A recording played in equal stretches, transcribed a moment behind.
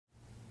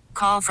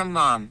Call from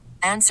mom.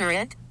 Answer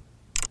it.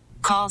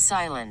 Call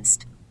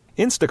silenced.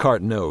 Instacart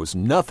knows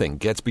nothing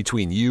gets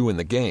between you and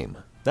the game.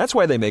 That's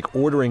why they make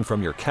ordering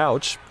from your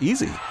couch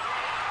easy.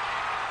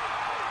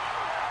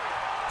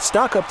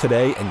 Stock up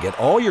today and get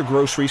all your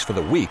groceries for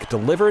the week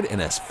delivered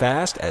in as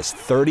fast as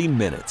 30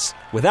 minutes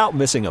without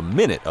missing a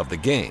minute of the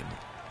game.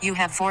 You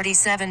have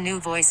 47 new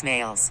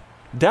voicemails.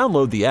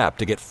 Download the app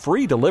to get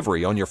free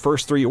delivery on your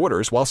first 3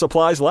 orders while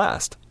supplies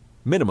last.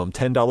 Minimum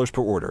 $10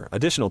 per order.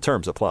 Additional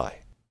terms apply.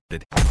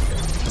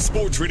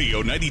 Sports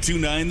Radio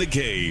 92.9 The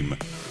Game.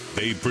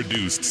 They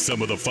produced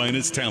some of the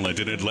finest talent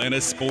in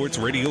Atlanta sports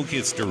radio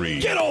history.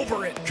 Get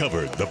over it!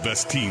 Covered the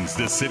best teams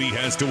this city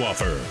has to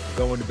offer.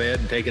 Going to bed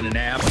and taking a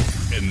nap.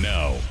 And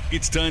now,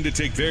 it's time to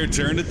take their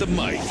turn at the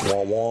mic.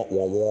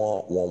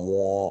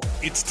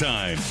 It's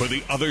time for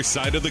The Other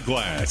Side of the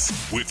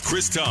Glass with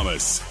Chris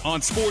Thomas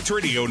on Sports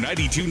Radio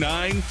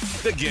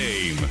 92.9 The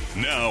Game.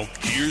 Now,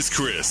 here's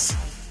Chris.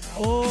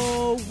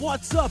 Oh,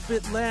 what's up,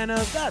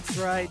 Atlanta? That's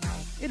right.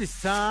 It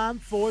is time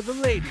for the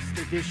latest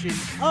edition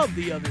of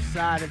The Other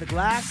Side of the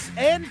Glass.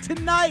 And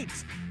tonight,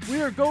 we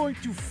are going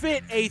to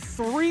fit a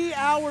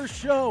 3-hour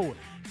show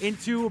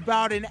into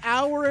about an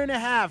hour and a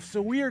half.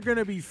 So we are going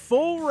to be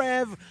full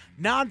rev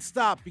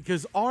nonstop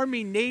because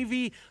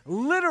Army-Navy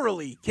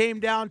literally came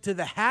down to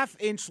the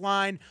half-inch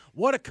line.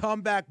 What a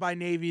comeback by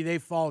Navy. They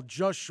fall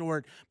just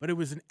short, but it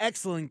was an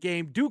excellent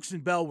game. Dukes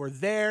and Bell were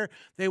there.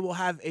 They will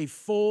have a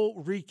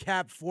full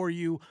recap for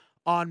you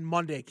on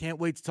Monday. Can't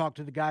wait to talk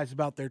to the guys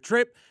about their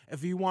trip.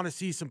 If you want to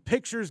see some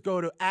pictures, go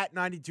to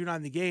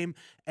 @929 The Game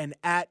and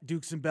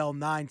 @Dukes and Bell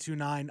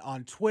 929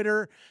 on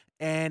Twitter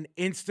and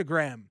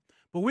Instagram.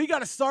 But we got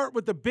to start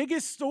with the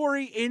biggest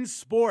story in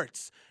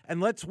sports, and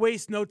let's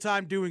waste no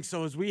time doing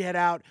so as we head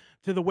out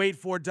to the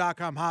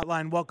waitfor.com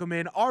hotline. Welcome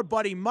in our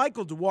buddy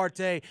Michael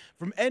Duarte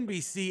from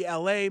NBC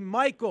LA.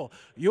 Michael,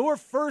 your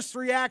first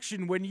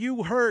reaction when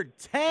you heard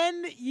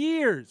 10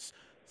 years,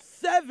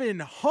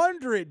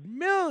 $700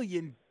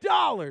 million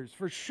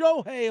for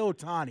Shohei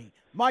Ohtani.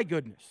 My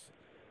goodness.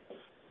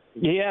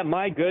 Yeah,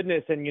 my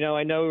goodness. And,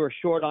 I know we're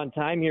short on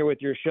time here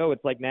with your show.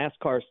 It's like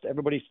NASCAR.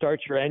 Everybody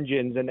starts your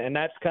engines. And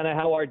that's kind of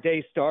how our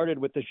day started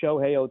with the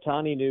Shohei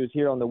Ohtani news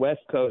here on the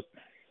West Coast.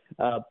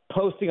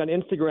 Posting on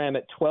Instagram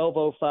at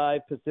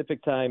 12:05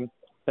 Pacific time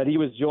that he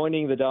was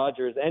joining the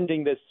Dodgers,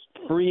 ending this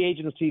free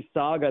agency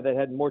saga that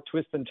had more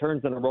twists and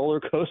turns than a roller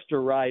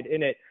coaster ride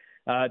in it,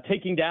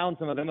 taking down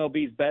some of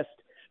MLB's best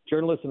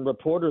journalists and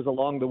reporters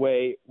along the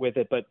way with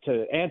it. But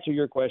to answer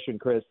your question,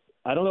 Chris,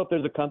 I don't know if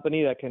there's a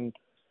company that can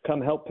come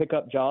help pick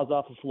up jaws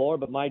off the floor,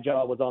 but my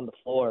jaw was on the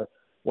floor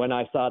when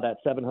I saw that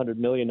 $700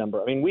 million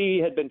number. I mean, we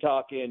had been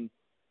talking,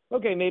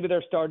 okay, maybe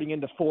they're starting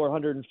into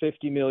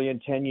 $450 million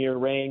 10-year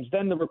range.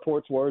 Then the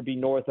reports were it'd be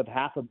north of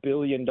 $500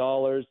 million.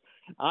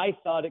 I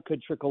thought it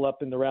could trickle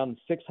up in around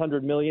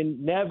 $600 million.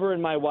 Never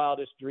in my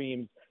wildest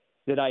dreams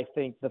did I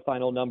think the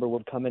final number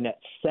would come in at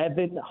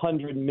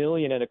 $700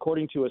 million. And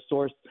according to a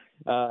source,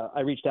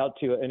 I reached out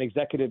to an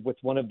executive with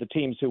one of the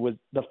teams who was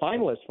the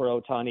finalist for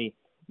Ohtani.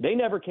 They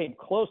never came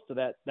close to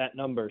that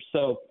number.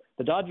 So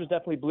the Dodgers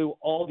definitely blew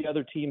all the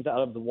other teams out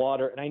of the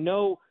water. And I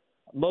know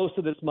most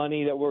of this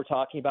money that we're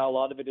talking about, a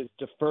lot of it is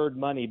deferred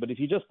money. But if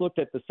you just looked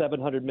at the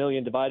 $700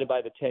 million divided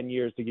by the 10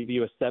 years to give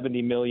you a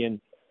 $70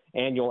 million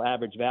annual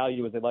average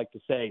value, as they like to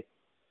say,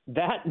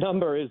 that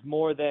number is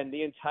more than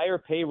the entire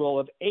payroll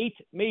of 8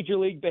 Major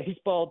League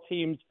Baseball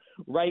teams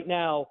right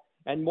now,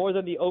 and more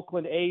than the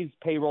Oakland A's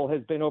payroll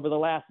has been over the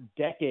last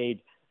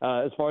decade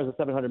as far as the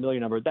 $700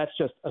 million number. That's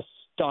just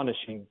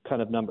astonishing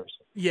kind of numbers.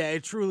 Yeah,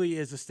 it truly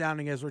is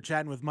astounding as we're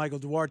chatting with Michael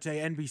Duarte,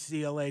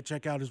 NBC LA.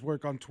 Check out his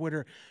work on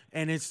Twitter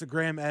and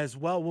Instagram as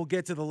well. We'll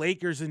get to the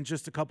Lakers in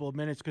just a couple of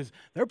minutes because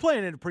they're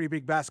playing in a pretty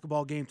big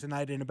basketball game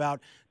tonight in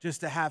about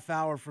just a half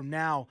hour from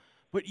now.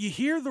 But you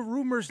hear the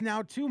rumors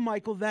now too,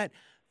 Michael, that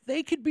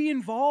they could be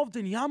involved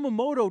in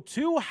Yamamoto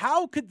too.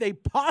 How could they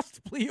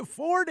possibly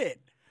afford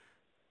it?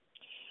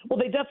 Well,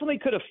 they definitely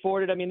could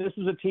afford it. I mean, this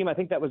is a team, I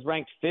think, that was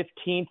ranked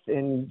 15th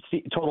in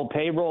total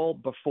payroll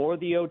before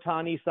the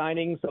Ohtani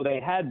signing, so they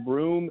had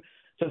room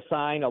to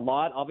sign a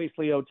lot.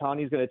 Obviously,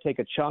 Ohtani's going to take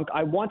a chunk.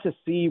 I want to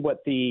see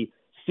what the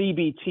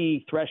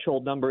CBT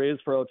threshold number is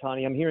for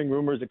Ohtani. I'm hearing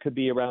rumors it could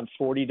be around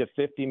 40 to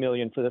 50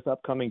 million for this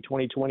upcoming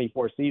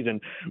 2024 season.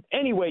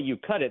 Any way you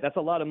cut it, that's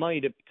a lot of money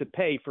to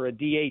pay for a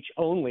DH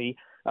only.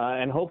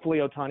 And hopefully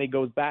Ohtani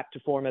goes back to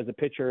form as a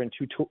pitcher in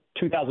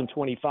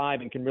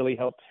 2025 and can really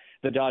help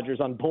the Dodgers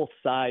on both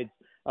sides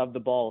of the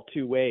ball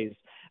 2 ways.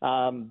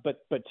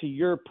 But to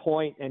your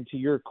point and to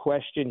your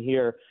question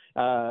here,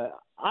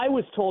 I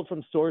was told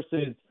from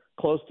sources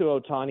close to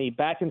Ohtani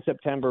back in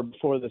September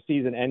before the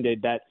season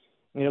ended that,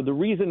 the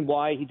reason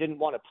why he didn't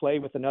want to play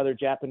with another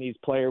Japanese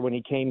player when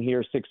he came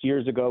here 6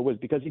 years ago was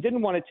because he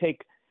didn't want to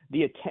take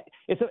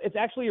it's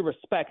actually a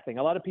respect thing.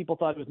 A lot of people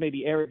thought it was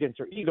maybe arrogance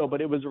or ego, but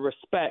it was a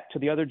respect to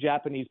the other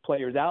Japanese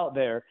players out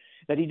there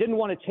that he didn't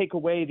want to take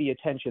away the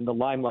attention, the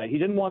limelight. He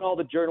didn't want all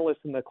the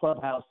journalists in the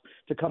clubhouse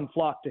to come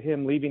flock to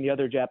him, leaving the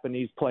other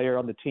Japanese player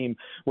on the team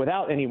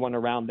without anyone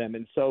around them.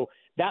 And so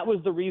that was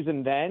the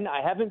reason then.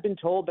 I haven't been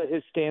told that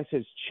his stance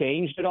has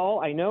changed at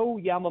all. I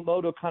know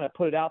Yamamoto kind of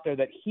put it out there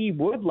that he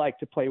would like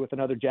to play with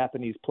another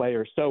Japanese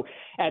player. So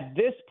at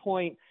this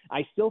point,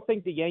 I still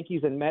think the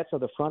Yankees and Mets are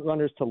the front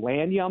runners to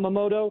land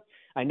Yamamoto.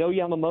 I know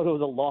Yamamoto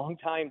is a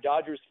longtime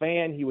Dodgers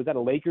fan. He was at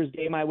a Lakers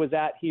game I was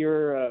at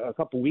here a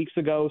couple weeks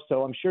ago,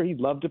 so I'm sure he'd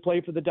love to play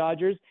for the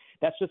Dodgers.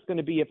 That's just going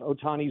to be if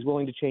Ohtani's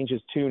willing to change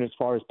his tune as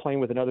far as playing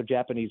with another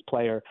Japanese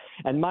player.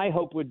 And my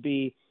hope would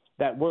be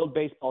that World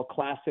Baseball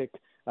Classic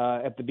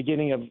at the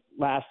beginning of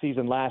last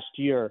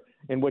year,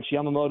 in which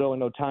Yamamoto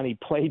and Ohtani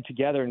played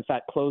together, in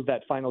fact, closed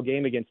that final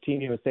game against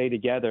Team USA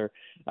together,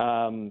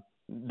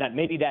 that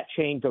maybe that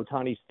changed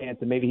Ohtani's stance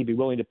and maybe he'd be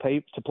willing to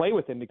play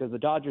with him, because the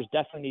Dodgers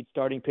definitely need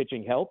starting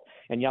pitching help,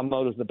 and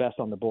Yamamoto's the best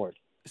on the board.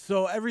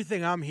 So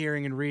everything I'm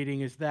hearing and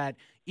reading is that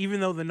even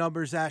though the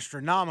number's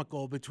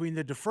astronomical, between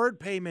the deferred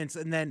payments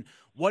and then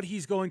what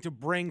he's going to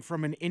bring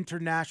from an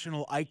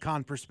international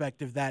icon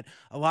perspective, that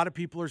a lot of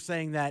people are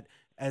saying that,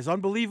 as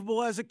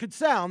unbelievable as it could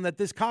sound, that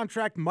this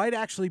contract might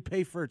actually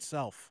pay for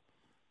itself.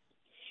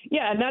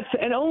 Yeah,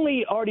 and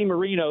only Artie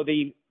Moreno,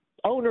 the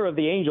owner of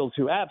the Angels,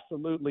 who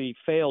absolutely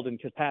failed in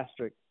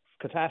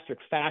catastrophic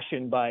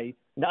fashion by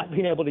not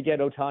being able to get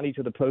Ohtani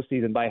to the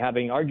postseason, by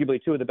having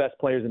arguably two of the best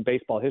players in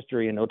baseball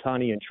history in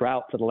Ohtani and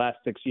Trout for the last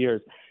 6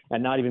 years,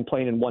 and not even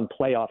playing in one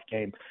playoff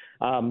game.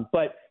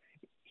 But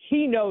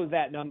he knows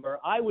that number.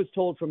 I was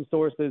told from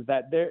sources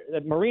that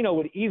Marino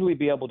would easily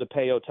be able to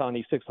pay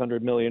Ohtani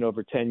 $600 million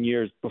over 10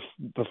 years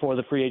before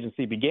the free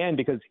agency began,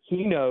 because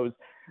he knows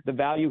the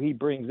value he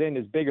brings in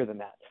is bigger than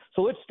that.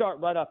 So let's start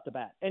right off the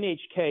bat.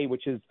 NHK,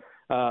 which is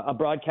a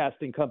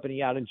broadcasting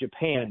company out in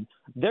Japan,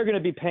 they're going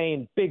to be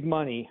paying big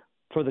money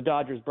for the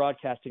Dodgers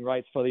broadcasting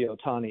rights for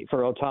Ohtani,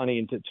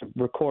 and to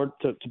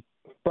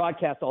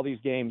broadcast all these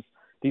games,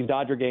 these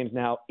Dodger games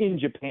now in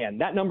Japan.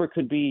 That number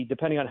could be,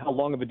 depending on how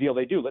long of a deal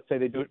they do, let's say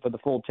they do it for the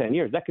full 10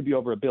 years, that could be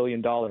over $1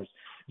 billion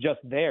just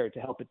there to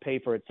help it pay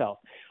for itself.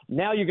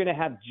 Now you're going to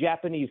have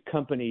Japanese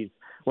companies,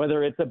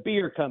 whether it's a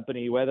beer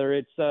company, whether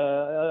it's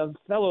a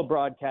fellow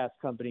broadcast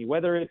company,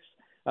 whether it's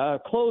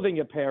clothing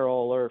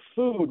apparel or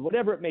food,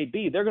 whatever it may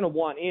be, they're going to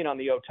want in on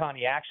the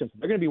Ohtani action.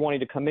 They're going to be wanting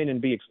to come in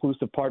and be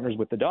exclusive partners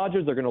with the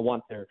Dodgers. They're going to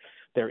want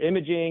their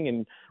imaging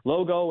and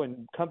logo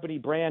and company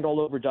brand all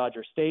over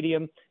Dodger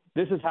Stadium.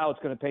 This is how it's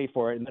going to pay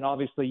for it. And then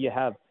obviously you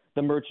have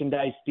the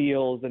merchandise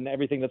deals and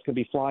everything that's going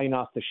to be flying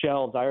off the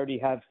shelves. I already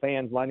have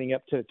fans lining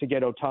up to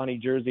get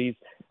Ohtani jerseys.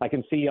 I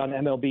can see on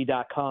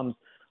MLB.com's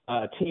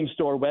team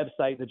store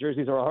website, the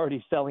jerseys are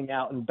already selling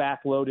out and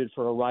backloaded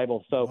for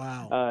arrival. So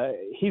wow.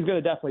 He's going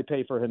to definitely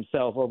pay for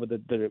himself over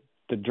the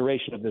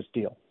duration of this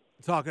deal.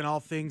 Talking all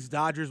things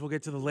Dodgers, we'll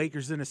get to the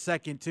Lakers in a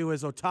second, too,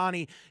 as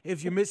Ohtani,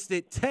 if you missed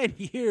it, 10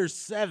 years,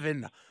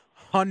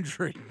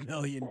 $700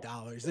 million.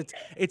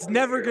 It's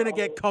never going to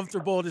get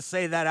comfortable to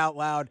say that out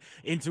loud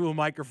into a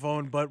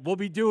microphone, but we'll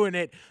be doing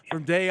it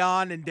from day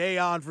on and day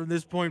on from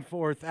this point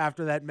forth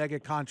after that mega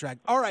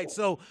contract. All right,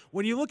 so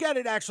when you look at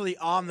it actually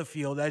on the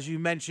field, as you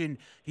mentioned,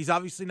 he's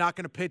obviously not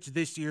going to pitch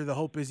this year. The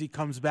hope is he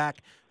comes back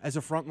as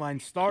a frontline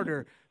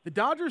starter. The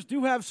Dodgers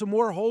do have some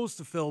more holes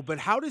to fill, but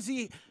how does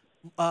he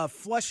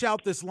flesh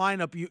out this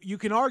lineup? You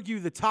can argue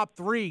the top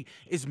three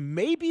is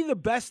maybe the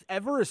best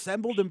ever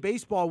assembled in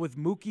baseball with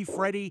Mookie,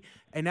 Freddie,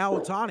 and now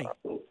Ohtani.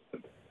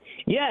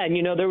 Yeah, and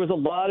there was a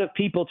lot of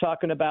people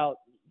talking about,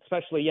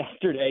 especially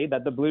yesterday,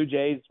 that the Blue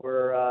Jays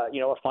were a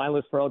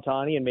finalist for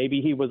Ohtani, and maybe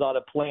he was on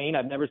a plane.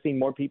 I've never seen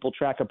more people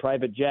track a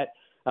private jet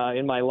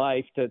in my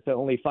life to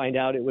only find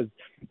out it was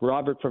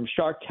Robert from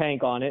Shark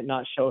Tank on it,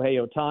 not Shohei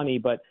Ohtani.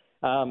 But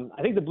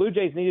I think the Blue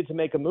Jays needed to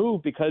make a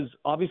move, because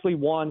obviously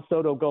Juan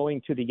Soto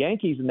going to the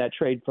Yankees in that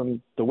trade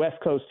from the West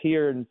Coast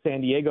here in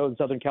San Diego and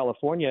Southern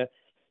California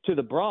to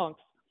the Bronx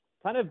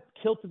kind of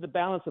tilted the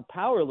balance of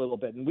power a little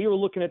bit. And we were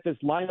looking at this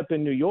lineup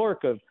in New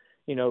York of,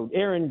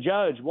 Aaron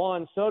Judge,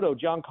 Juan Soto,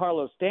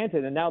 Giancarlo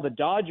Stanton, and now the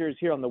Dodgers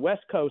here on the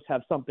West Coast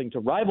have something to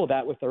rival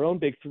that with their own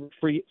big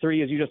three,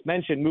 as you just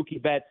mentioned.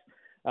 Mookie Betts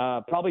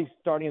probably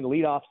starting in the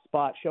leadoff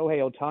spot.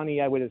 Shohei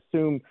Ohtani, I would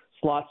assume,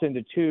 slots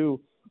into 2.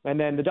 And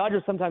then the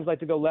Dodgers sometimes like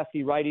to go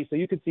lefty-righty, so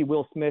you could see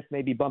Will Smith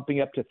maybe bumping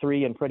up to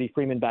 3 and Freddie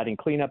Freeman batting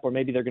cleanup, or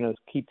maybe they're going to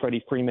keep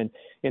Freddie Freeman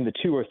in the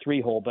 2 or 3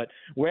 hole. But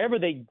whatever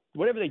they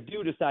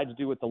do decide to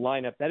do with the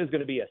lineup, that is going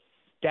to be a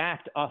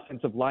stacked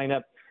offensive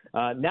lineup.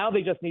 Now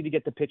they just need to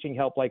get the pitching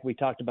help, like we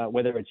talked about,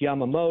 whether it's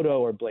Yamamoto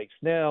or Blake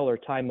Snell or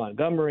Ty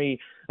Montgomery.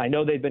 I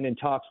know they've been in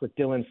talks with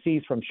Dylan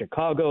Cease from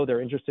Chicago.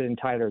 They're interested in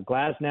Tyler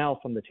Glasnow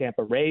from the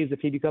Tampa Rays if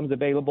he becomes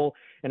available,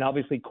 and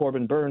obviously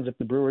Corbin Burns if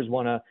the Brewers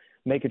want to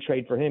make a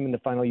trade for him in the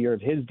final year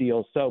of his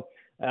deal. So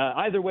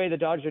either way, the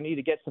Dodgers need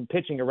to get some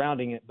pitching around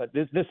it, but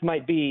this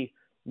might be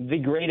the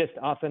greatest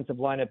offensive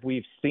lineup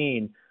we've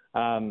seen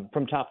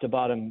from top to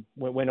bottom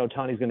when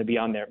Ohtani's going to be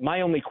on there.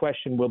 My only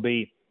question will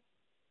be,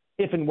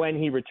 if and when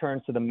he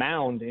returns to the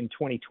mound in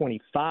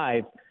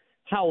 2025,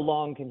 how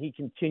long can he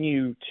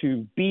continue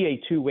to be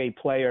a two-way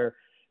player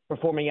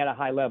performing at a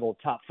high level,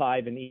 top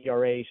 5 in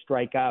ERA,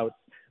 strikeouts,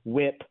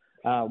 WHIP,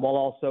 while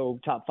also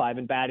top 5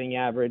 in batting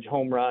average,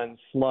 home runs,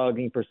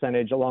 slugging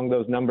percentage, along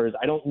those numbers.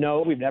 I don't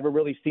know. We've never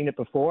really seen it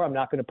before. I'm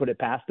not going to put it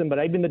past him,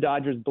 but even the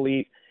Dodgers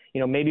believe,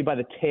 maybe by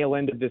the tail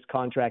end of this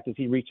contract, as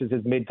he reaches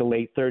his mid to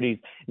late 30s,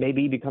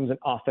 maybe he becomes an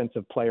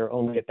offensive player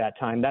only at that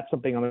time. That's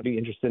something I'm going to be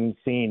interested in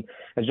seeing,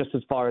 as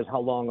far as how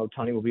long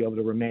Ohtani will be able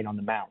to remain on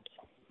the mound.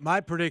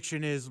 My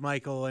prediction is,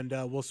 Michael, and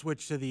we'll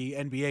switch to the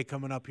NBA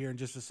coming up here in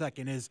just a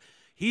second, is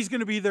he's going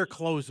to be their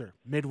closer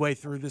midway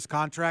through this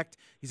contract.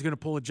 He's going to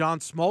pull a John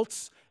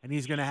Smoltz, and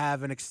he's going to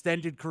have an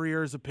extended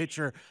career as a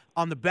pitcher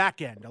on the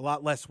back end, a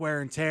lot less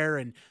wear and tear,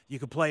 and you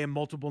could play him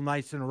multiple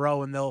nights in a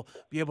row, and they'll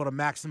be able to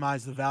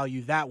maximize the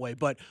value that way.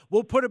 But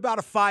we'll put about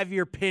a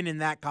 5-year pin in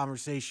that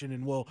conversation,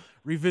 and we'll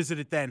revisit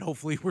it then.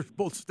 Hopefully we're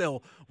both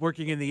still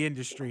working in the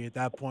industry at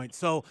that point.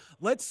 So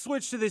let's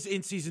switch to this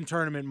in-season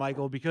tournament,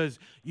 Michael, because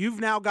you've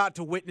now got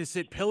to witness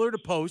it pillar to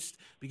post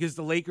because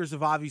the Lakers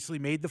have obviously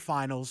made the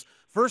finals.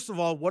 First of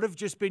all, what have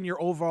just been your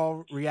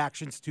overall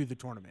reactions to the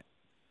tournament?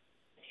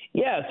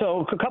 Yeah,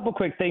 so a couple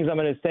quick things I'm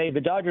going to say. The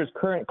Dodgers'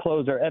 current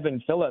closer,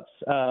 Evan Phillips,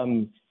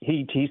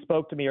 he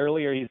spoke to me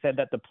earlier. He said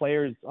that the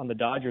players on the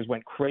Dodgers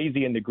went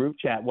crazy in the group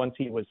chat once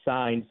he was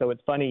signed. So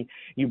it's funny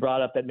you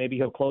brought up that maybe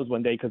he'll close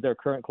one day because their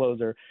current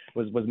closer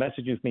was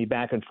messaging me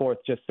back and forth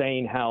just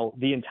saying how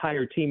the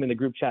entire team in the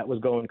group chat was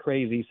going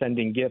crazy,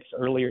 sending gifts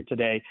earlier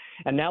today.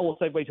 And now we'll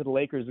segue to the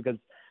Lakers because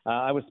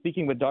I was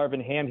speaking with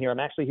Darvin Ham here. I'm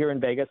actually here in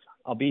Vegas.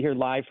 I'll be here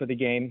live for the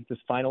game, this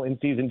final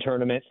in-season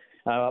tournament.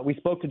 We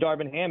spoke to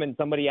Darvin Ham, and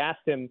somebody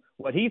asked him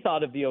what he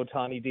thought of the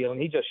Ohtani deal,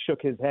 and he just shook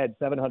his head.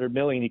 $700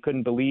 million. He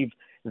couldn't believe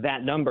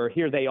that number.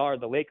 Here they are,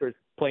 the Lakers,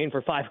 playing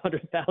for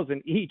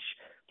 $500,000 each,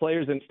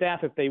 players and staff,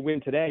 if they win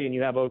today, and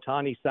you have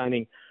Ohtani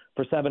signing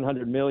for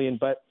 $700 million.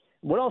 But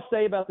what I'll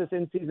say about this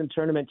in-season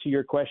tournament, to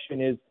your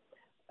question, is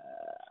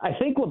I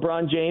think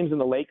LeBron James and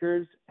the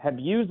Lakers have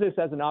used this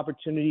as an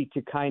opportunity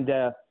to kind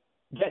of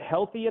get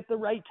healthy at the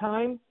right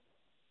time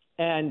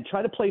and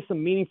try to play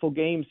some meaningful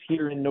games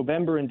here in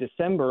November and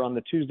December on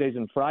the Tuesdays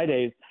and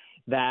Fridays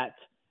that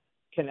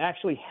can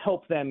actually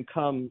help them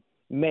come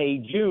May,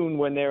 June,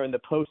 when they're in the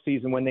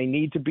postseason, when they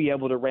need to be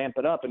able to ramp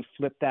it up and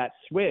flip that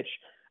switch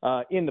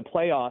in the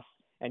playoffs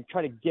and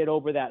try to get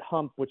over that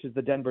hump, which is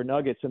the Denver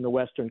Nuggets in the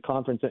Western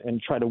Conference, and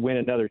try to win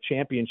another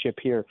championship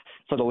here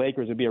for the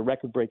Lakers. It would be a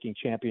record-breaking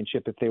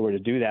championship if they were to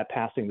do that,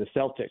 passing the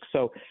Celtics.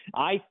 So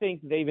I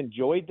think they've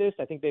enjoyed this.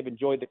 I think they've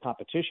enjoyed the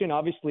competition.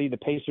 Obviously, the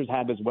Pacers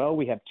have as well.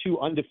 We have 2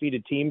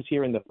 undefeated teams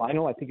here in the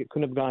final. I think it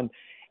couldn't have gone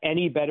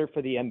any better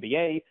for the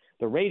NBA.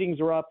 The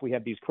ratings are up. We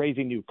have these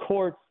crazy new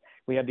courts.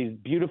 We have these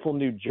beautiful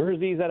new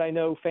jerseys that I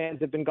know fans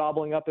have been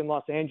gobbling up in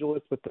Los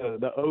Angeles with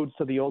the odes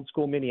to the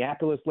old-school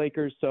Minneapolis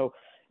Lakers. So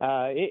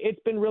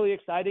it's been really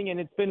exciting, and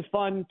it's been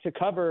fun to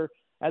cover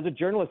as a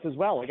journalist as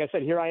well. Like I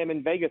said, here I am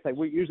in Vegas. I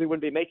usually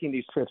wouldn't be making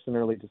these trips in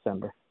early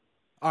December.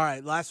 All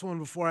right, last one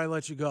before I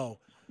let you go.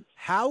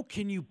 How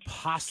can you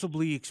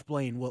possibly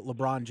explain what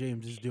LeBron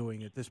James is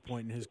doing at this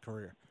point in his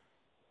career?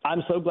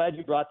 I'm so glad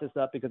you brought this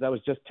up because I was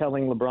just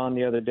telling LeBron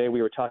the other day,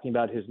 we were talking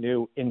about his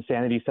new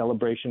insanity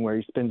celebration where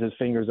he spins his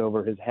fingers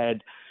over his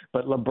head.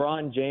 But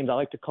LeBron James, I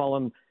like to call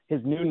him his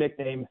new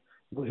nickname.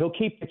 He'll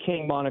keep the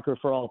King moniker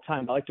for all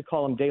time. I like to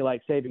call him Daylight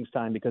Savings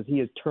Time because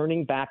he is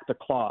turning back the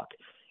clock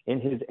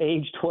in his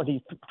age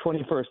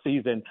 21st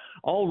season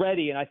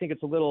already. And I think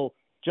it's a little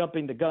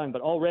jumping the gun, but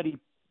already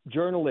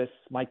journalists,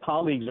 my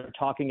colleagues, are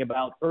talking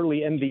about early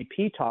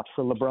MVP talks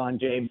for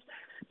LeBron James.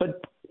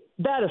 But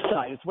that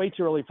aside, it's way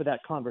too early for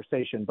that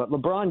conversation. But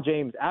LeBron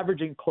James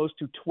averaging close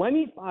to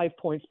 25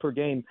 points per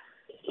game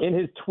in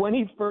his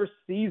 21st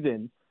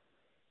season.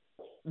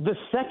 The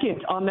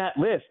second on that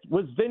list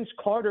was Vince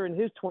Carter in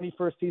his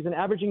 21st season,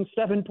 averaging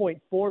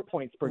 7.4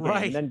 points per game.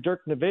 Right. And then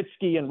Dirk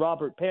Nowitzki and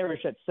Robert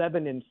Parrish at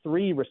 7 and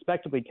 3,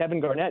 respectively. Kevin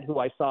Garnett, who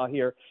I saw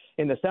here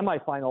in the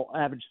semifinal,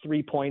 averaged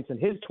 3 points in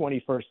his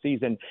 21st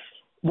season.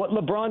 What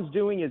LeBron's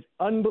doing is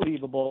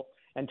unbelievable.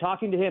 And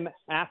talking to him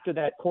after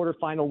that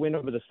quarterfinal win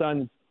over the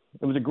Suns,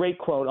 it was a great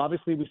quote.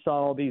 Obviously, we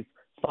saw all these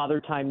Father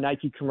Time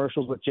Nike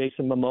commercials with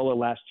Jason Momoa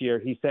last year.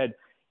 He said,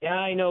 "Yeah,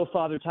 I know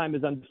Father Time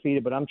is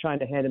undefeated, but I'm trying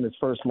to hand him his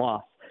first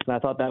loss." And I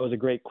thought that was a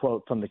great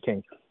quote from the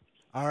King.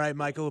 All right,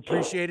 Michael,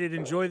 appreciate it.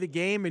 Enjoy the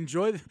game.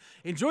 Enjoy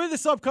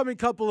this upcoming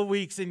couple of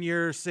weeks in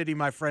your city,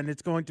 my friend.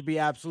 It's going to be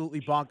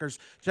absolutely bonkers.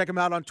 Check him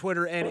out on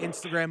Twitter and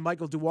Instagram,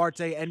 Michael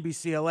Duarte,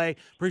 NBCLA.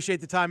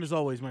 Appreciate the time as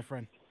always, my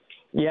friend.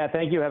 Yeah,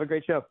 thank you. Have a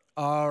great show.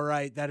 All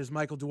right, that is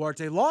Michael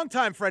Duarte,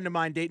 longtime friend of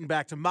mine, dating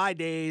back to my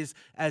days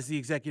as the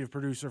executive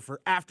producer for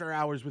After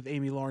Hours with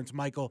Amy Lawrence.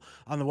 Michael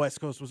on the West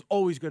Coast was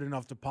always good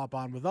enough to pop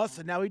on with us,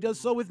 and now he does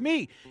so with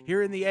me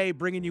here in the A,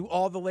 bringing you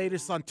all the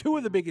latest on 2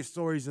 of the biggest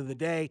stories of the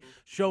day.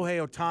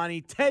 Shohei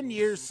Ohtani, 10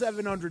 years,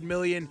 $700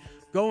 million,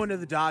 going to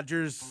the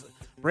Dodgers.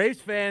 Braves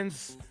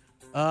fans,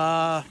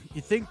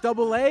 you think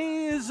Double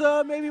A is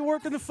maybe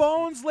working the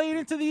phones late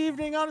into the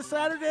evening on a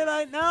Saturday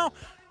night now?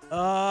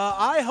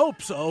 I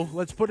hope so.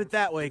 Let's put it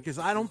that way, because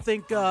I don't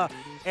think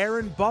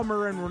Aaron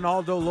Bummer and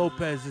Ronaldo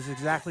Lopez is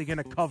exactly going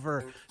to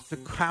cover to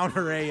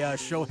counter a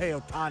Shohei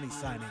Ohtani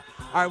signing.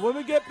 All right, when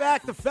we get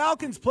back, the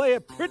Falcons play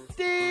a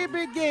pretty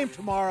big game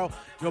tomorrow.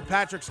 Joe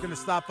Patrick's going to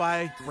stop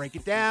by, break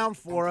it down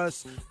for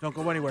us. Don't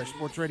go anywhere.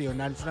 Sports Radio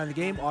 92.9 The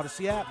Game,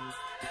 Odyssey app.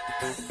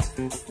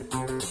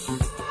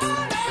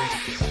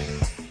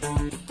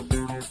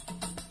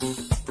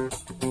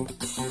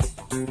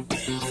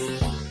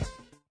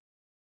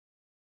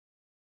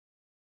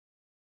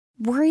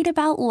 Worried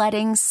about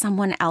letting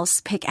someone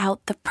else pick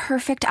out the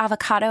perfect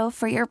avocado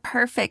for your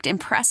perfect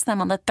impress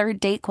them on the third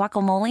date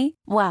guacamole?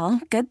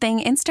 Well, good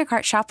thing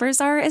Instacart shoppers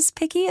are as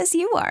picky as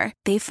you are.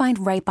 They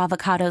find ripe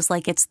avocados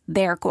like it's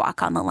their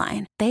guac on the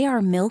line. They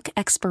are milk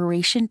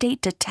expiration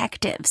date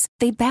detectives.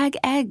 They bag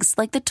eggs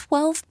like the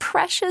 12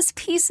 precious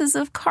pieces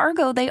of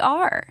cargo they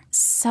are.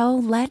 So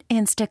let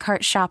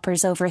Instacart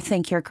shoppers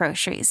overthink your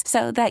groceries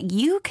so that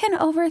you can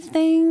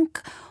overthink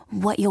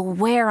what you'll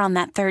wear on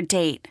that third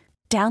date.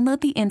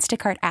 Download the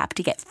Instacart app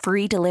to get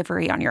free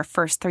delivery on your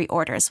first 3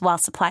 orders while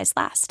supplies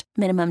last.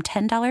 Minimum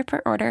 $10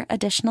 per order.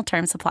 Additional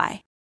terms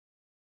apply.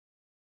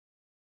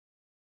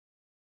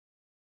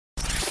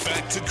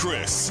 Back to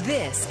Chris.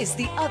 This is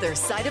The Other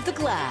Side of the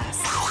Glass.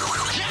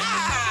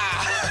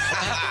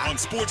 On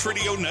Sports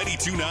Radio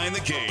 92.9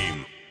 The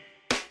Game.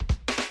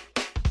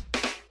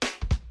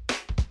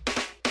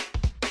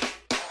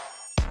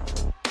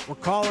 We're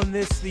calling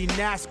this the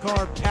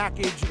NASCAR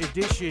package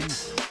edition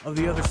of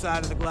The Other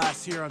Side of the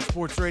Glass here on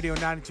Sports Radio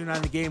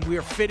 92.9 The Game. We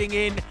are fitting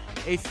in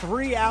a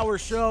 3-hour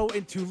show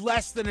into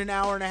less than an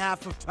hour and a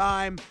half of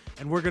time,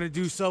 and we're going to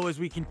do so as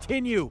we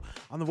continue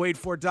on the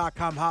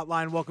WadeFord.com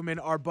hotline. Welcome in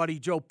our buddy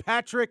Joe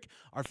Patrick,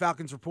 our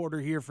Falcons reporter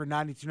here for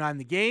 92.9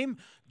 The Game.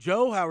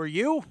 Joe, how are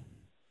you?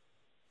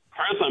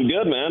 Chris, I'm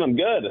good, man. I'm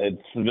good.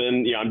 It's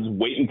been, I'm just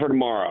waiting for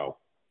tomorrow.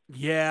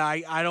 Yeah,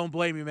 I don't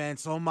blame you, man.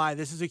 So am I.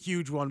 This is a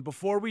huge one.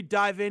 Before we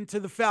dive into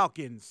the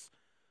Falcons,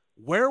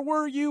 where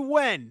were you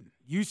when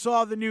you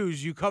saw the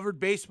news? You covered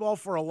baseball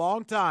for a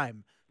long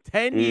time.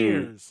 10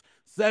 years,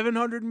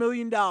 $700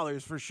 million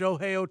for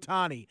Shohei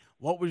Ohtani.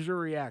 What was your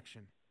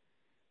reaction?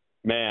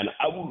 Man,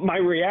 my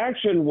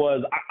reaction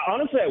was,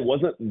 honestly, I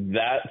wasn't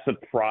that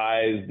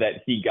surprised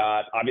that he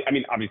got – I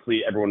mean,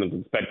 obviously everyone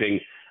was expecting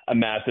a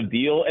massive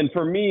deal. And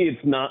for me,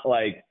 it's not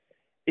like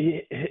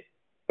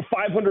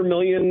 $500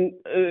 million,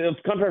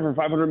 contract for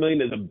 $500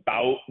 million is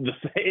about the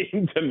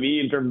same to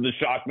me in terms of the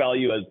shock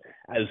value as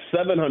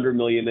 $700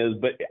 million is.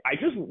 But I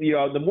just,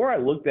 the more I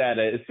looked at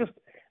it, it's just,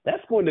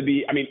 that's going to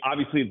be, I mean,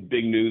 obviously it's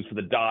big news for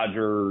the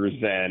Dodgers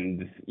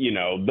and,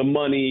 the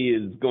money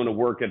is going to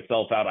work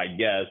itself out, I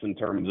guess, in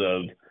terms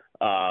of,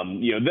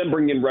 them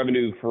bringing in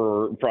revenue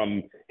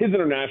from his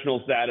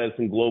international status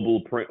and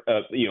global,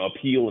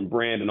 appeal and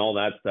brand and all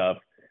that stuff.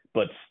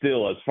 But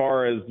still, as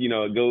far as,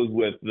 it goes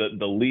with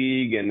the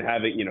league and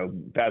having,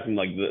 passing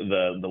like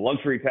the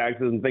luxury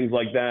taxes and things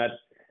like that,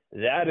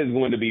 that is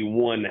going to be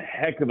one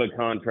heck of a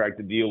contract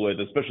to deal with,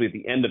 especially at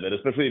the end of it,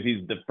 especially if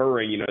he's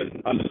deferring,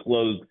 an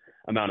undisclosed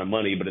amount of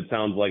money. But it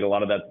sounds like a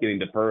lot of that's getting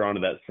deferred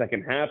onto that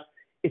second half.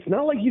 It's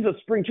not like he's a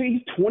spring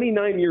chicken. He's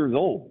 29 years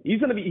old.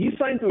 He's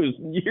signed to his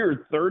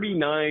year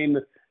 39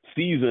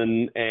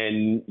 season.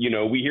 And,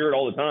 we hear it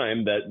all the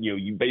time that,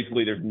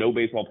 basically there's no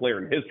baseball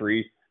player in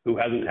history who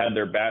hasn't had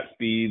their bat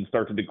speed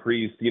start to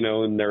decrease,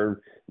 in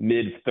their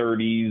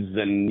mid-30s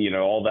and,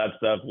 all that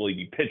stuff. Will he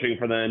be pitching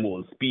for them? Will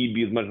his speed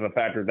be as much of a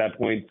factor at that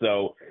point?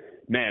 So,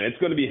 man, it's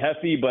going to be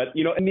hefty. But,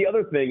 and the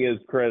other thing is,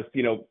 Chris,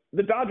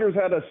 the Dodgers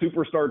had a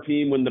superstar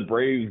team when the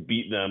Braves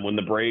beat them, when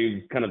the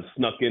Braves kind of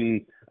snuck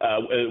in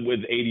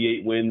with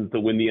 88 wins to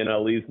win the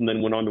NL East and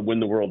then went on to win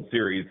the World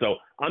Series. So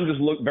I'm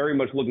just very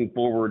much looking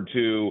forward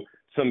to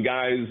some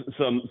guys,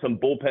 some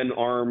bullpen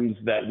arms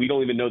that we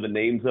don't even know the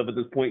names of at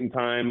this point in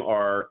time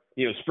are,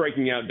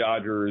 striking out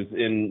Dodgers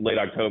in late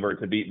October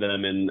to beat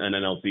them in an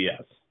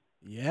NLCS.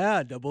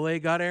 Yeah, Double-A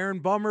got Aaron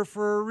Bummer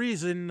for a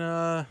reason.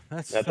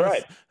 That's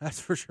right. That's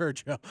for sure,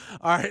 Joe.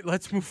 All right,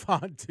 let's move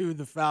on to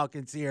the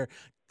Falcons here.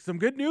 Some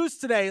good news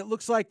today. It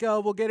looks like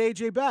we'll get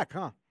AJ back,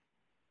 huh?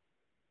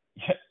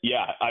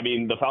 Yeah, I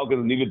mean, the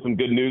Falcons needed some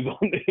good news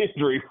on the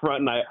injury front,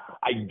 and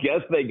I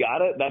guess they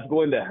got it. That's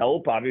going to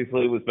help,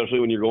 obviously,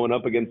 especially when you're going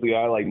up against a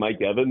guy like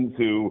Mike Evans,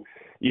 who,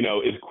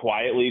 is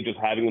quietly just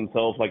having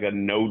himself like a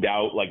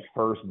no-doubt, like,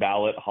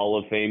 first-ballot Hall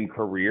of Fame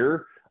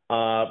career.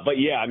 But,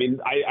 yeah, I mean,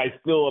 I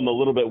still am a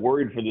little bit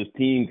worried for this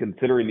team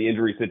considering the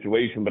injury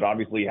situation, but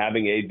obviously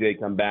having AJ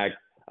come back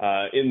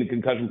in the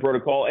concussion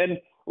protocol. And,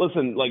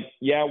 listen, like,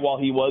 yeah, while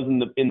he was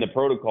in the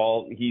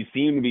protocol, he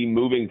seemed to be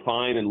moving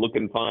fine and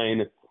looking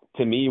fine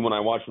to me when I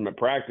watched him at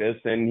practice.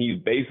 And he's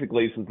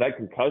basically, since that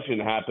concussion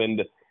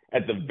happened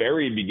at the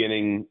very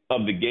beginning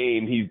of the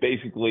game, he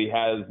basically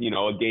has,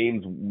 a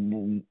game's,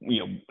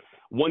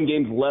 one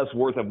game's less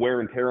worth of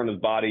wear and tear on his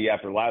body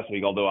after last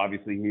week, although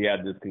obviously he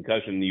had this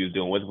concussion he was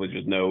dealing with, which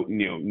is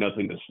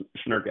nothing to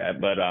snirk at.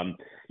 But,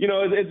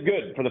 it's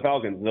good for the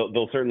Falcons.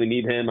 They'll certainly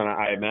need him, and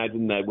I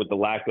imagine that with the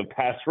lack of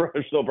pass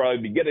rush they'll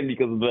probably be getting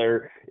because of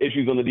their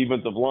issues on the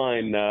defensive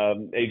line,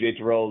 A.J.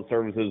 Terrell's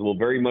services will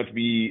very much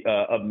be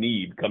of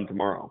need come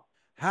tomorrow.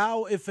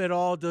 How, if at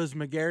all, does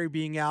McGarry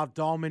being out,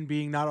 Dahlman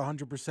being not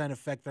 100%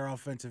 affect their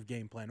offensive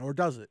game plan, or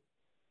does it?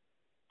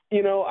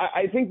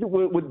 I think that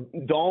with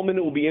Dahlman,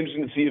 it will be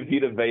interesting to see if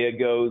Vita Vea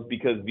goes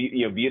because,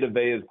 Vita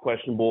Vea is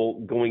questionable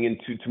going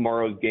into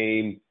tomorrow's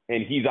game,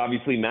 and he's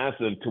obviously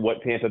massive to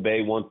what Tampa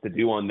Bay wants to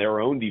do on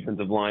their own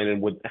defensive line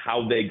and with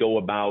how they go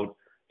about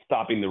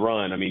stopping the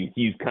run. I mean,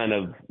 he's kind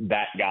of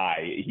that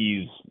guy.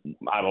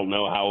 I don't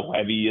know how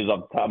heavy he is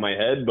off the top of my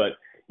head, but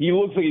he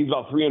looks like he's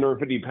about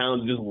 350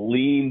 pounds, just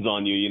leans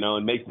on you,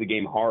 and makes the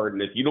game hard.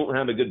 And if you don't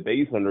have a good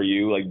base under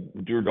you,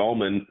 like Drew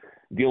Dahlman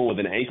dealing with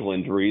an ankle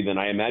injury, then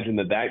I imagine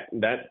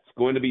that's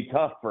going to be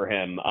tough for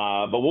him.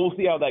 But we'll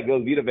see how that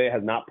goes. Vita Vea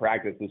has not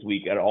practiced this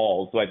week at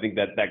all, so I think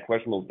that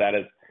questionable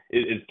status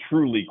is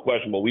truly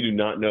questionable. We do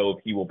not know if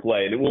he will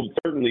play, and it will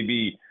certainly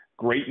be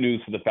great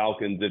news for the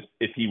Falcons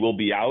if he will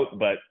be out.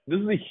 But this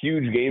is a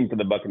huge game for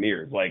the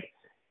Buccaneers. Like,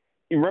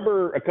 you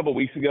remember a couple of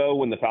weeks ago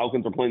when the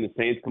Falcons were playing the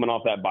Saints coming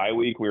off that bye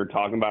week, we were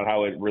talking about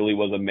how it really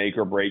was a make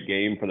or break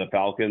game for the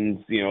Falcons,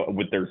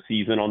 with their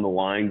season on the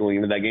line going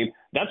into that game.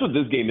 That's what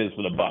this game is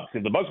for the Bucs.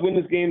 If the Bucs win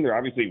this game, they're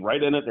obviously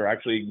right in it. They're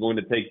actually going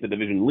to take the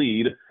division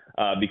lead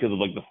because of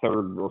like the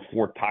third or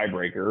fourth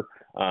tiebreaker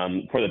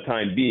for the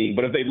time being.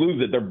 But if they lose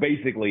it, they're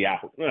basically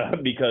out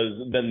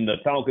because then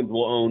the Falcons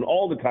will own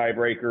all the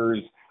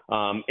tiebreakers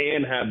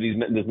and have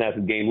this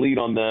massive game lead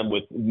on them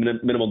with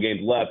minimal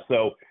games left.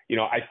 So,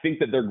 I think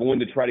that they're going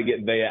to try to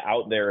get Vea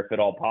out there if at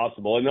all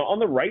possible. And on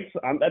the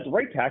at the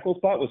right tackle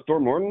spot with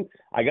Storm Norton,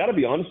 I got to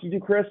be honest with you,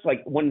 Chris,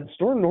 like when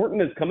Storm Norton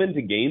has come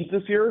into games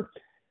this year,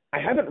 I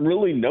haven't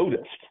really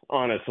noticed,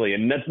 honestly.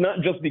 And that's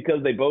not just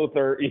because they both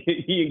are,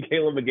 he and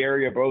Caleb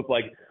McGarry are both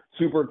like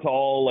super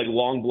tall, like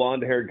long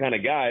blonde haired kind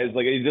of guys.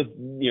 Like it just,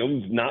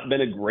 it's not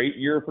been a great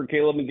year for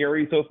Caleb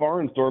McGarry so far.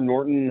 And Storm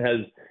Norton has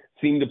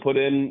seemed to put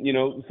in,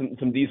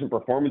 some decent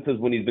performances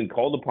when he's been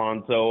called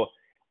upon. So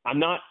I'm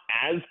not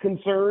as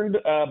concerned,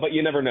 but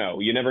you never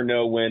know. You never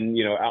know when,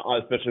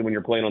 especially when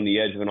you're playing on the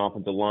edge of an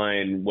offensive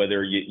line,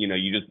 whether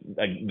you just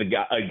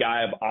a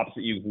guy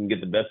opposite you can get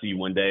the best of you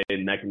one day,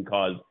 and that can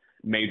cause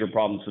major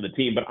problems for the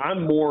team. But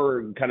I'm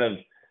more kind of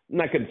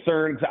not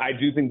concerned because I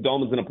do think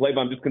Dahlman's going to play,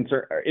 but I'm just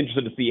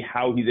interested to see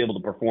how he's able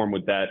to perform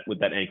with that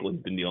ankle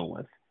he's been dealing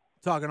with.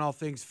 Talking all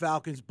things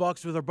Falcons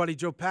Bucks with our buddy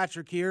Joe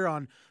Patrick here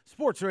on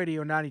Sports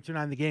Radio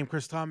 92.9 The Game.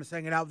 Chris Thomas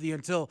hanging out with you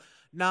until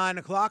 9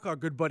 o'clock. Our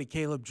good buddy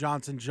Caleb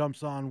Johnson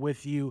jumps on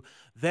with you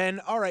then.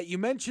 All right, you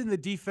mentioned the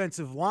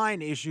defensive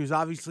line issues.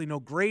 Obviously,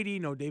 no Grady,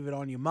 no David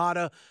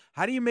Onyemata.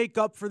 How do you make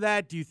up for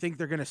that? Do you think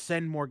they're going to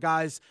send more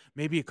guys,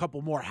 maybe a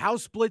couple more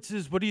house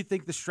blitzes? What do you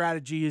think the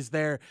strategy is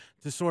there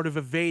to sort of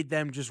evade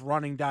them just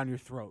running down your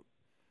throat?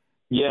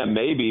 Yeah,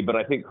 maybe. But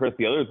I think, Chris,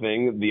 the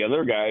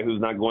other guy who's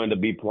not going to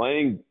be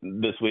playing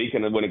this week,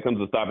 and when it comes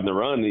to stopping the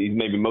run, he's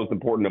maybe most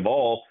important of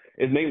all,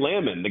 is Nate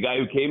Landman, the guy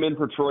who came in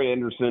for Troy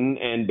Anderson.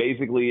 And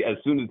basically, as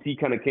soon as he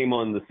kind of came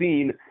on the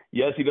scene,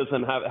 yes, he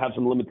doesn't have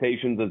some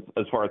limitations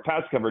as far as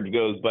pass coverage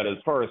goes, but as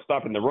far as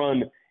stopping the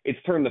run, it's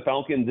turned the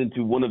Falcons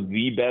into one of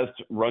the best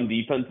run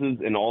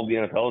defenses in all of the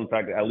NFL. In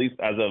fact, at least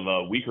as of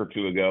a week or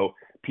two ago,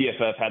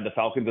 PFF had the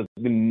Falcons as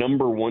the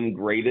number one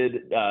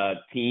graded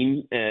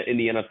team in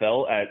the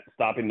NFL at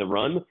stopping the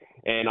run.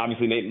 And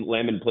obviously Nate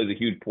Landman plays a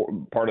huge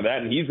part of that,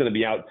 and he's going to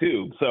be out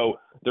too. So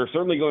they're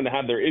certainly going to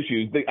have their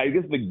issues. I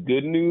guess the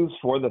good news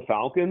for the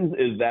Falcons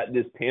is that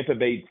this Tampa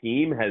Bay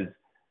team has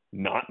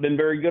not been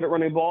very good at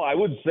running the ball. I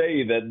would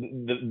say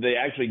that they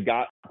actually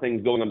got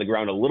things going on the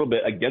ground a little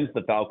bit against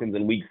the Falcons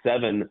in Week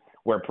 7,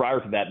 where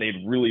prior to that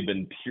they'd really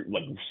been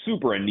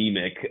super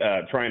anemic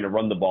trying to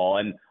run the ball.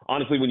 And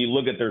honestly, when you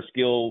look at their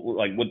skill,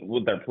 like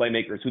with their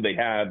playmakers who they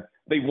have,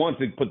 they want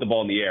to put the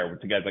ball in the air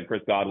with the guys like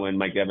Chris Godwin,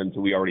 Mike Evans,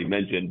 who we already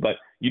mentioned. But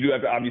you do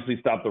have to obviously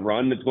stop the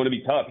run. It's going to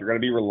be tough. You're going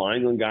to be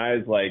relying on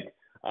guys like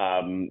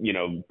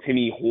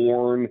Timmy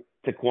Horn,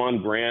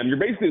 Taquan Graham. You're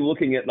basically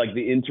looking at like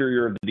the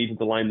interior of the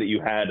defensive line that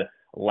you had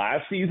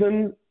last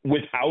season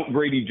without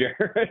Grady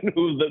Jarrett,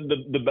 who's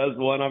the best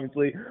one,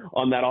 obviously,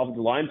 on that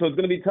offensive line. So it's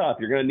going to be tough.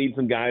 You're going to need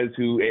some guys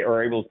who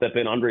are able to step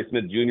in. Andre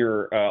Smith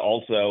Jr.,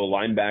 also a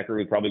linebacker,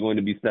 who's probably going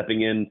to be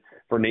stepping in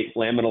for Nate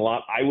Landman a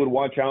lot. I would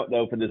watch out,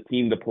 though, for this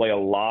team to play a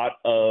lot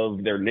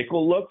of their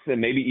nickel looks and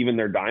maybe even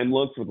their dime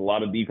looks with a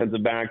lot of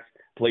defensive backs.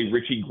 Play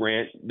Richie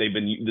Grant.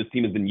 This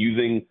team has been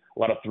using a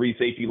lot of three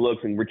safety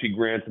looks, and Richie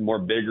Grant's a more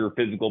bigger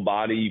physical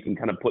body you can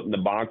kind of put in the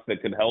box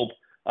that could help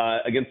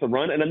against the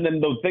run. And then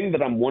the thing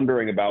that I'm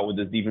wondering about with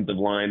this defensive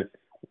line,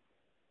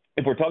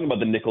 if we're talking about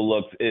the nickel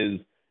looks,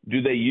 is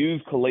do they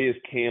use Calais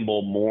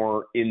Campbell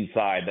more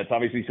inside? That's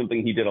obviously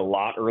something he did a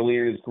lot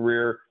earlier in his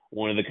career.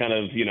 One of the kind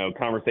of,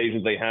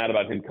 conversations they had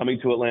about him coming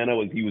to Atlanta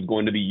was he was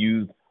going to be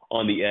used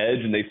on the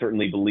edge, and they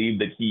certainly believe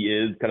that he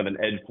is kind of an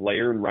edge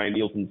player in Ryan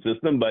Nielsen's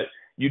system. But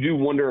you do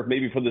wonder if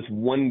maybe for this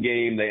one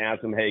game they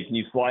ask him, hey, can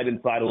you slide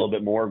inside a little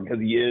bit more, because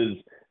he is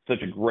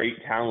such a great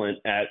talent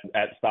at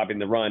stopping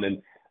the run.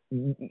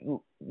 And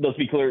let's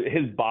be clear,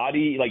 his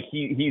body, like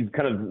he's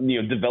kind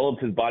of,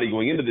 developed his body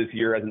going into this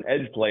year as an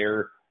edge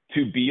player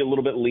to be a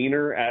little bit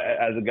leaner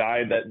as a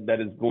guy that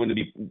is going to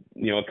be,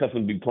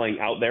 accustomed to be playing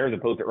out there as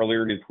opposed to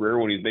earlier in his career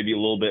when he's maybe a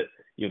little bit,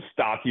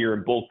 stockier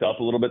and bulked up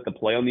a little bit to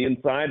play on the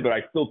inside. But I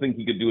still think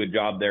he could do a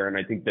job there. And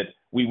I think that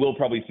we will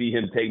probably see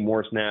him take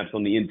more snaps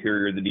on the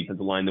interior of the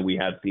defensive line than we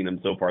have seen him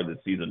so far this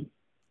season.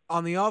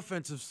 On the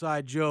offensive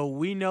side, Joe,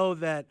 we know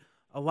that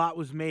a lot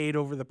was made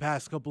over the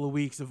past couple of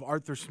weeks of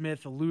Arthur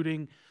Smith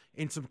alluding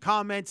in some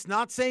comments,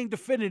 not saying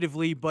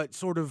definitively, but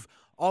sort of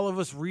all of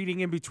us reading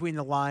in between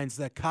the lines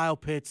that Kyle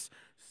Pitts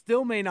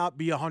still may not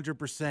be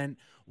 100%.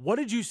 What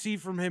did you see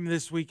from him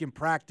this week in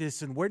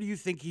practice, and where do you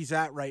think he's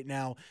at right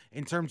now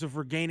in terms of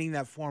regaining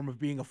that form of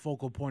being a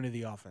focal point of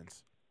the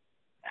offense?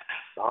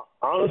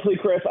 Honestly,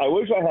 Chris, I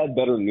wish I had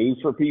better news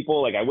for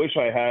people. Like, I wish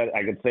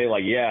I could say,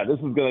 like, yeah, this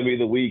is going to be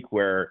the week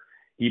where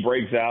he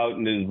breaks out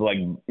and is like,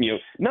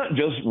 not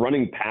just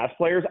running past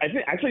players. I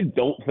actually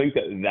don't think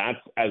that that's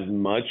as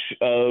much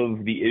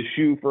of the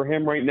issue for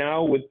him right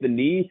now with the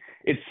knee.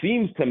 It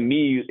seems to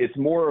me it's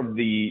more of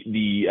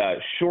the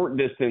short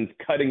distance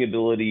cutting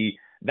ability.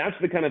 That's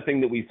the kind of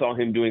thing that we saw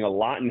him doing a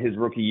lot in his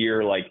rookie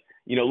year, like,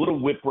 little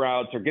whip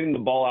routes or getting the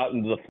ball out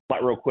into the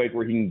flat real quick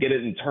where he can get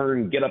it and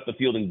turn, get up the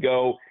field and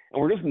go.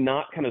 And we're just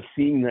not kind of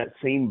seeing that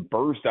same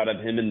burst out of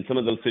him in some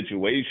of those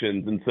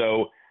situations. And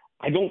so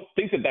I don't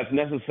think that that's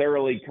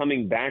necessarily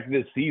coming back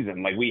this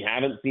season. Like, we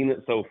haven't seen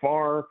it so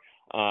far,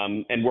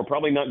 and we're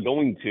probably not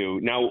going to.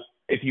 Now,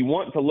 if you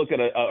want to look at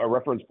a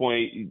reference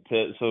point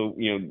so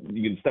you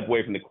can step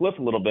away from the cliff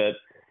a little bit,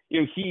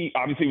 he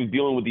obviously was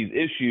dealing with these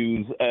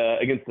issues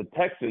against the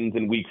Texans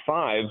in Week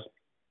 5,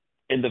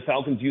 and the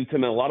Falcons used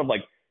him in a lot of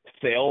like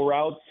sail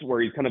routes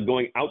where he's kind of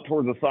going out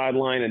towards the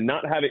sideline and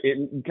not having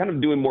it, kind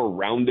of doing more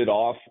rounded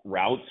off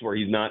routes where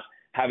he's not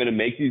having to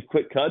make these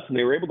quick cuts, and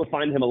they were able to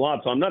find him a lot.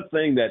 So I'm not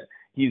saying that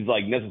he's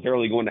like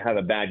necessarily going to have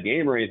a bad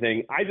game or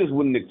anything. I just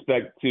wouldn't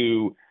expect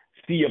to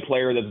see a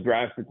player that's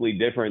drastically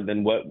different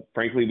than what,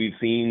 frankly, we've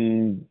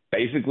seen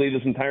basically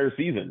this entire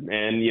season.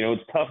 And,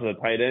 it's tough as a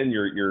tight end.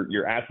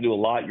 You're asked to do a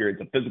lot.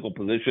 It's a physical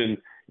position.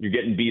 You're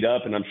getting beat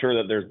up. And I'm sure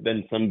that there's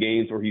been some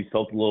games where he's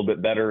felt a little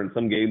bit better and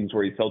some games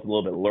where he's felt a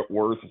little bit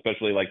worse,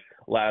 especially like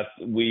last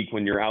week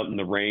when you're out in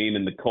the rain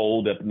and the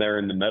cold up there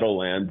in the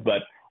Meadowlands.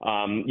 But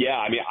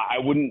I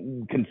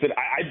wouldn't consider.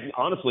 I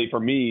honestly, for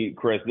me,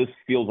 Chris, this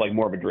feels like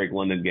more of a Drake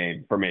London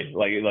game for me.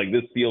 Like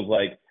this feels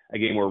like a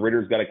game where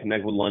Ritter's got to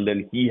connect with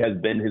London. He has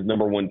been his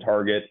number one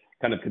target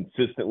kind of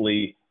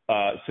consistently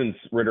since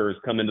Ritter has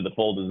come into the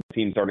fold as the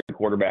team starting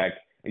quarterback.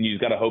 And you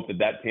just got to hope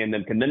that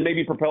tandem can then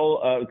maybe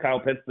propel Kyle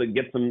Pitts to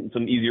get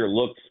some easier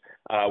looks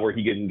where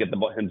he can get the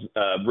ball.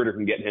 Ritter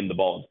can get him the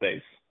ball in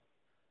space.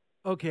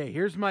 Okay,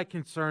 here's my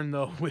concern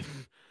though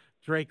with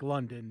Drake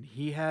London.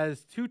 He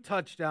has 2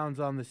 touchdowns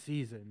on the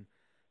season,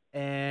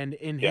 and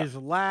in his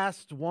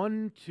last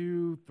 5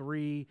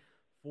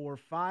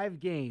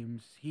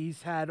 games,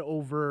 he's had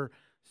over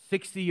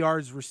 60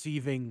 yards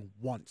receiving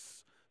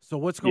once. So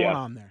what's going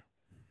on there?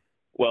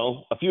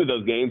 Well, a few of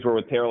those games were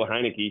with Taylor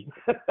Heineke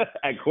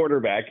at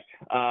quarterback.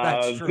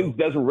 That's true. Since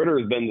Desmond Ridder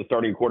has been the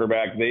starting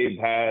quarterback, they've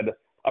had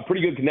a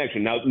pretty good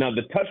connection. Now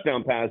the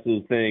touchdown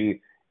passes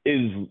thing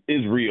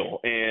is real,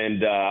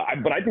 and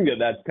but I think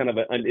that's kind of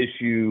an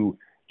issue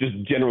just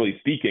generally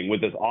speaking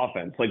with this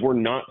offense. Like, we're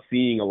not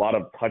seeing a lot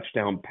of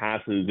touchdown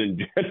passes in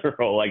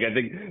general. Like, I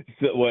think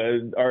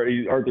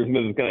Arthur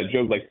Smith has kind of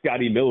joked like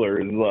Scotty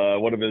Miller is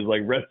one of his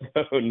like red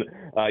zone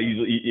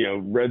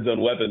red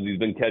zone weapons. He's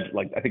been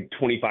I think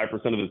 25%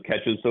 of his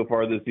catches so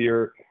far this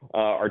year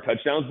are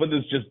touchdowns. But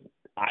it's just,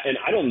 and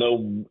I don't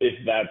know if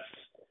that's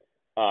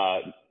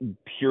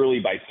purely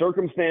by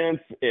circumstance,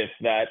 if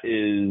that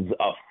is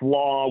a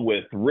flaw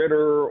with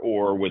Ridder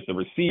or with the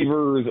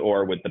receivers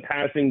or with the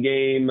passing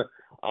game,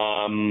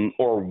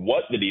 or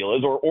what the deal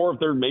is, or if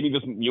they're maybe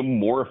just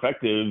more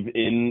effective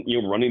in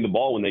running the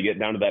ball when they get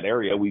down to that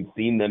area. We've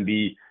seen them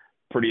be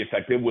pretty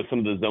effective with some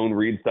of the zone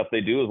read stuff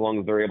they do, as long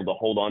as they're able to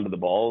hold on to the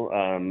ball.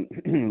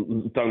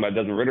 Talking about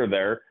Desmond Ridder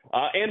there,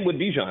 and with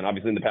Bijan,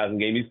 obviously in the passing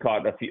game, he's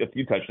caught a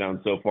few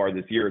touchdowns so far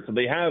this year. So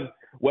they have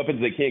weapons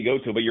they can't go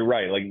to. But you're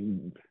right, like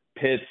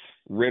Pitts,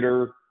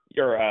 Ridder,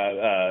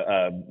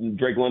 or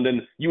Drake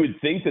London, you would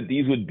think that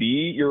these would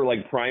be your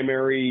like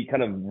primary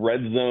kind of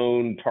red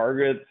zone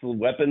targets,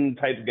 weapon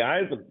type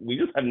guys. But we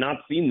just have not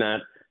seen that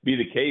be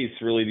the case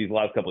really these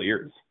last couple of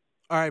years.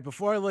 All right,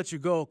 before I let you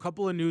go, a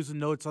couple of news and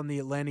notes on the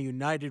Atlanta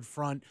United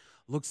front.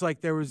 Looks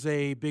like there was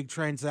a big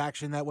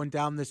transaction that went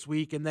down this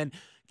week. And then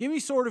give me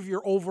sort of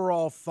your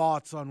overall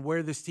thoughts on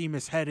where this team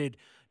is headed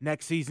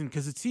next season,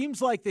 because it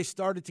seems like they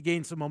started to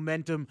gain some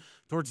momentum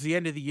towards the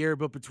end of the year,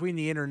 but between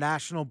the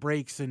international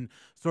breaks and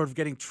sort of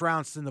getting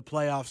trounced in the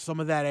playoffs, some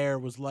of that air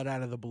was let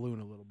out of the balloon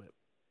a little bit.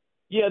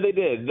 Yeah, they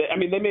did.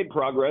 They made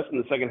progress in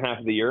the second half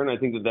of the year, and I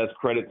think that's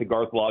credit to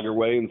Garth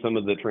Lagerwey and some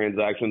of the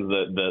transactions,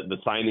 the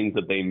signings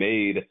that they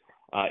made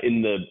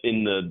in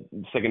the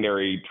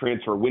secondary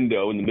transfer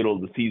window in the middle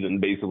of the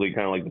season, basically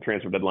kind of like the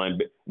transfer deadline.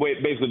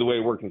 Basically, the way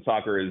it works in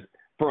soccer is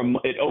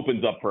it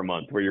opens up for a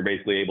month where you're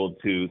basically able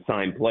to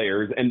sign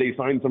players, and they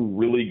signed some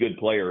really good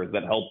players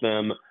that help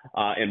them,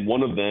 and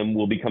one of them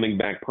will be coming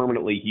back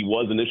permanently. He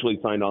was initially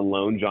signed on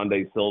loan,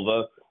 Jonde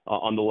Silva,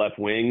 on the left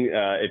wing.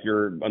 If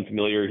you're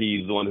unfamiliar,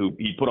 he's the one who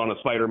he put on a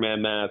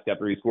Spider-Man mask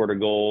after he scored a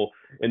goal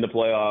in the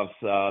playoffs.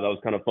 That was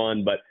kind of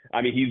fun. But,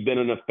 he's been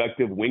an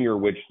effective winger,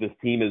 which this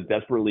team has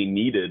desperately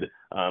needed.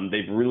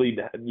 They've really,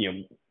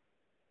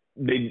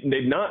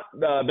 they've not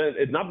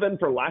it's not been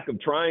for lack of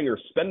trying or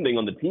spending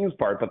on the team's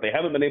part, but they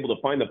haven't been able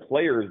to find the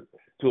players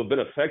to have been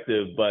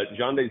effective. But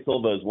Jonde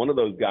Silva is one of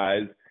those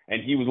guys,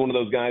 and he was one of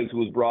those guys who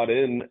was brought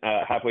in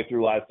halfway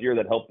through last year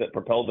that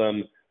propelled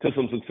them to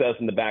some success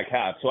in the back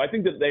half. So I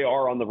think that they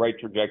are on the right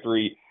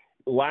trajectory.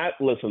 Last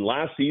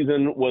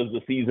season was the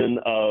season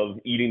of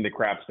eating the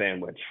crap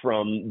sandwich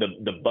from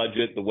the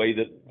budget, the way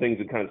that things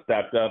had kind of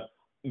stacked up,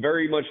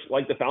 very much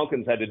like the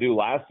Falcons had to do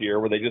last year,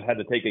 where they just had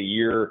to take a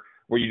year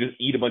where you just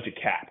eat a bunch of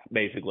cap,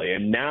 basically.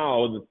 And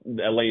now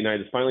the LA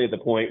United is finally at the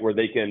point where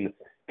they can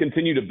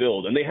continue to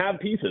build, and they have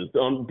pieces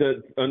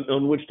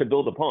on which to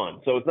build upon.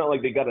 So it's not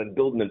like they got to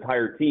build an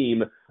entire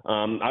team.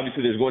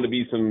 Obviously, there's going to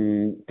be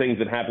some things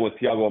that happen with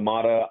Thiago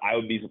Almada. I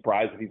would be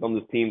surprised if he's on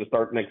this team to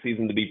start next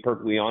season, to be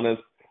perfectly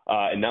honest,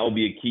 and that will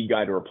be a key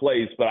guy to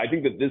replace. But I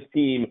think that this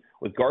team,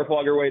 with Garth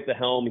Lagerwey at the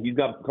helm, he's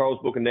got Carlos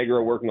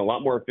Bocanegra working a lot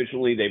more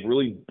efficiently. They've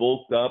really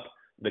bulked up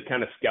the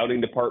kind of scouting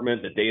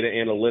department, the data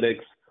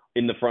analytics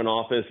in the front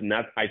office, and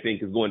that, I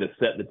think, is going to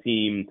set the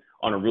team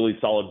on a really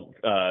solid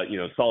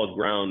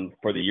ground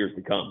for the years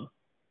to come.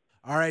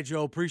 All right,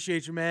 Joe,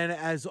 appreciate you, man.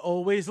 As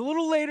always, a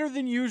little later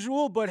than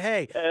usual, but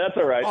hey, that's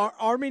all right.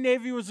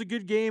 Army-Navy was a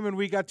good game, and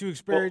we got to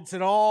experience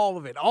all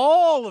of it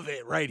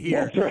right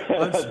here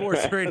on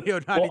Sports Radio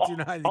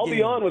 92.9. I'll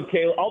be on with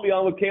Caleb. I'll be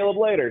on with Caleb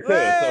later too,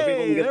 so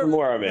people can get some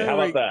more of me. How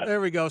about that?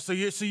 There we go. So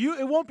you,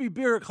 it won't be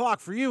beer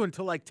o'clock for you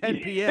until like 10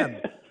 p.m.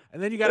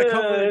 And then you got to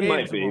cover the game. It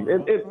might be.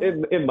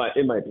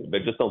 It might be,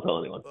 but just don't tell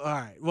anyone. All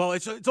right. Well,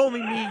 it's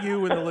only me,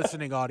 you, and the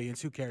listening audience.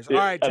 Who cares? All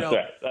right, Joe.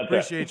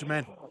 Appreciate you,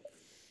 man.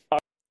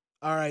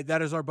 All right,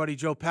 that is our buddy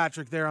Joe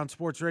Patrick there on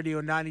Sports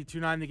Radio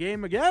 92.9 The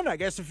Game. Again, I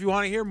guess if you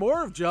want to hear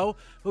more of Joe,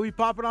 he'll be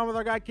popping on with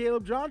our guy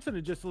Caleb Johnson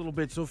in just a little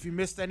bit. So if you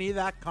missed any of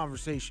that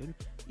conversation,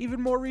 even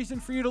more reason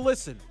for you to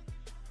listen.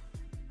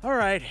 All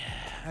right,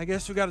 I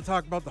guess we got to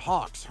talk about the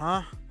Hawks,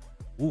 huh?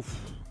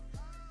 Oof.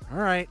 All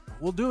right,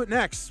 we'll do it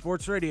next.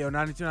 Sports Radio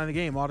 92.9 The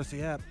Game,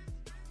 Odyssey app.